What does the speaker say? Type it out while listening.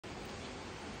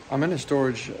I'm in a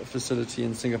storage facility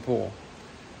in Singapore,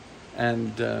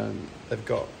 and they've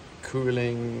got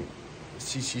cooling,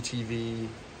 CCTV.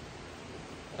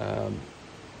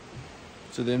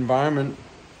 So the environment,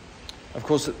 of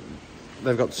course,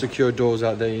 they've got secure doors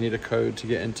out there. You need a code to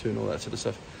get into and all that sort of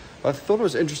stuff. But I thought it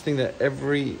was interesting that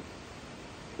every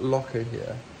locker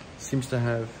here seems to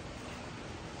have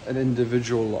an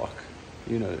individual lock,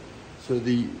 you know. So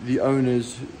the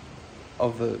owners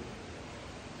of the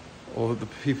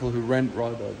people who rent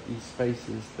rather these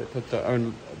spaces, they put their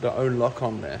own lock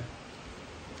on there.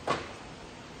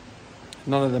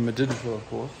 None of them are digital, of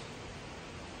course.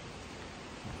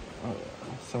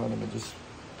 Some of them are just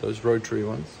those rotary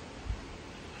ones.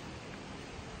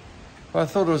 But I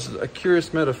thought it was a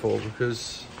curious metaphor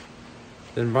because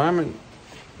the environment,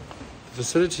 the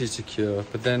facility is secure,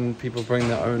 but then people bring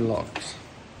their own locks,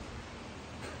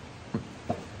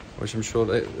 which I'm sure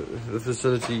the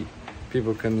facility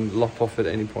people can lop off at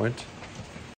any point.